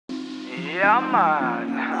Yeah,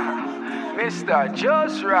 man. Mr.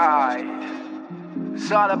 Jus Right.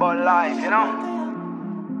 It's all about life, you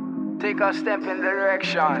know? Take a step in the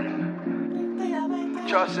direction.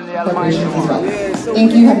 Trust in the Almighty One. Yeah, so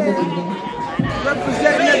thank you. Have a good evening.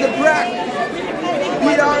 representing at the BRAC,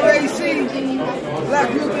 BRAC,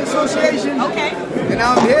 Black Realtor Association. Okay. And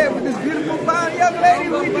I'm here with this beautiful fine young lady.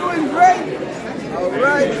 We're doing great. All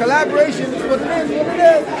right, collaboration is what it is.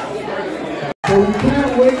 So we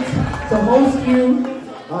can't wait to host you.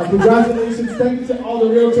 Congratulations. Thank you to all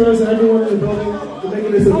the realtors and everyone in the building for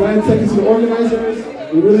making this event. Thank you to the organizers.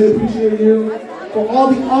 We really appreciate you. For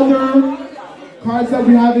all the other cards that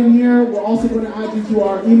we have in here, we're also going to add you to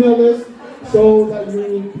our email list so that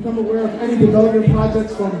you become aware of any development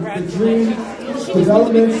projects from the dream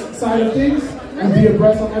development side of things and be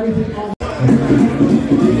abreast on everything on.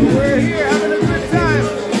 We're here having a good time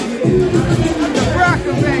at the BRAC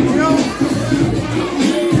event, you know?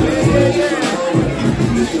 Yeah.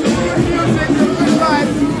 Music, some good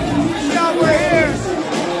vibes. Now we're here.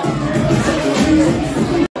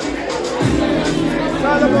 It's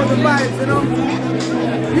all about the vibes, you know?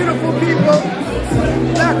 Beautiful people.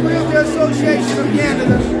 Black Realtor Association of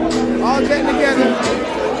Canada. All getting together.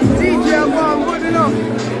 DJ Bob, put it up. We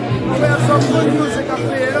have some good music up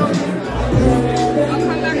there, you know?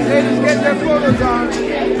 Ladies get their photos on.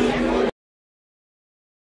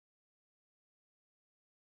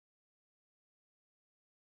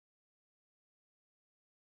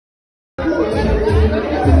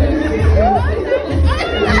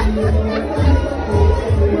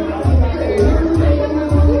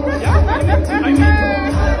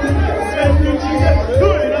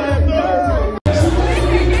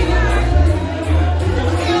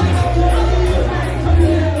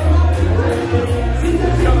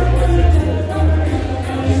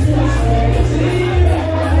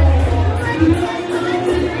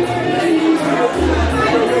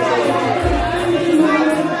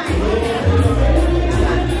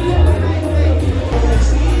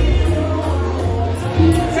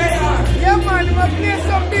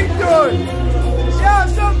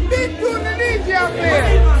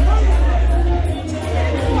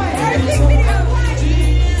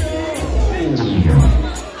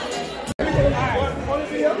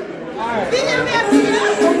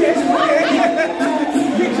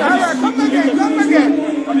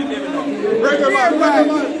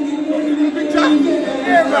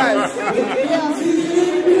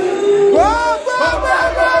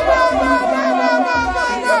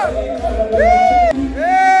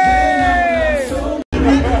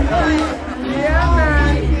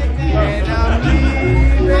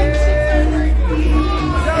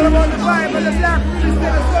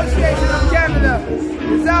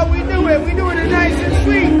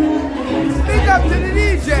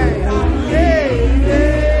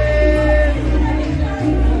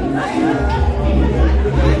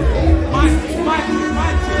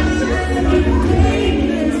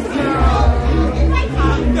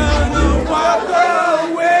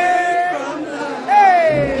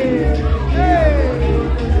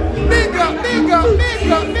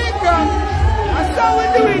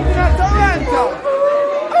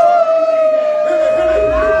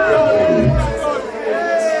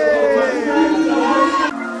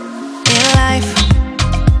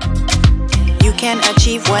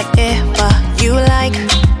 Achieve whatever you like,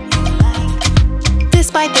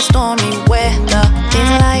 despite the stormy weather in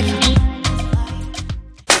life.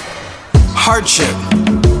 Hardship,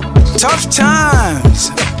 tough times,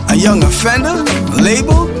 a young offender,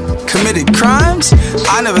 labeled, committed crimes.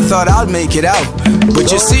 I never thought I'd make it out,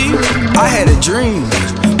 but you see, I had a dream.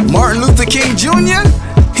 Martin Luther King Jr.,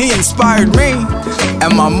 he inspired me.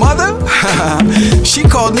 And my mother, she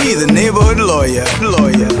called me the neighborhood lawyer.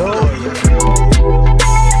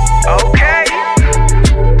 Okay,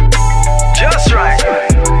 just right.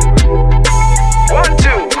 1,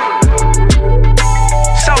 2.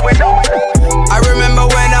 So we know. I remember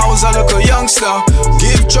when I was a little youngster,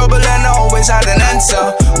 give trouble and I always had an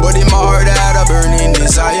answer. But in my heart I had a burning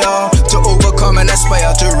desire to overcome and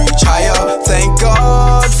aspire to reach higher. Thank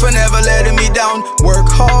God for never letting me down. Work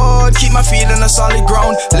hard, keep my feet on a solid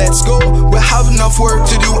ground. Let's go, we have enough work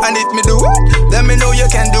to do. And if me do it, let me know you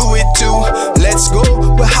can do it too. Let's go,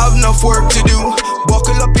 we have enough work to do.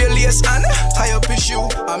 Buckle up your lace and tie up your shoe.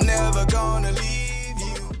 I'm never gonna leave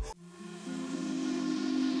you.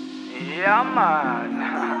 Yeah, man.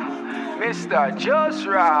 Mr. Jus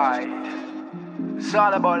Right. It's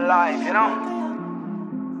all about life, you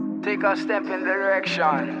know? Take a step in the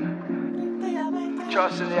direction.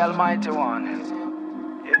 Trust in the Almighty One.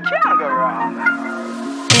 You can't go wrong.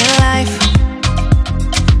 In life,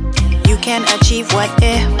 you can achieve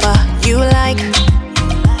whatever you like.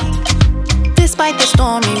 Despite the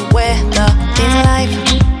stormy weather in life,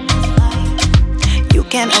 you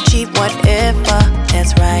can achieve whatever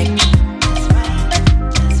is right.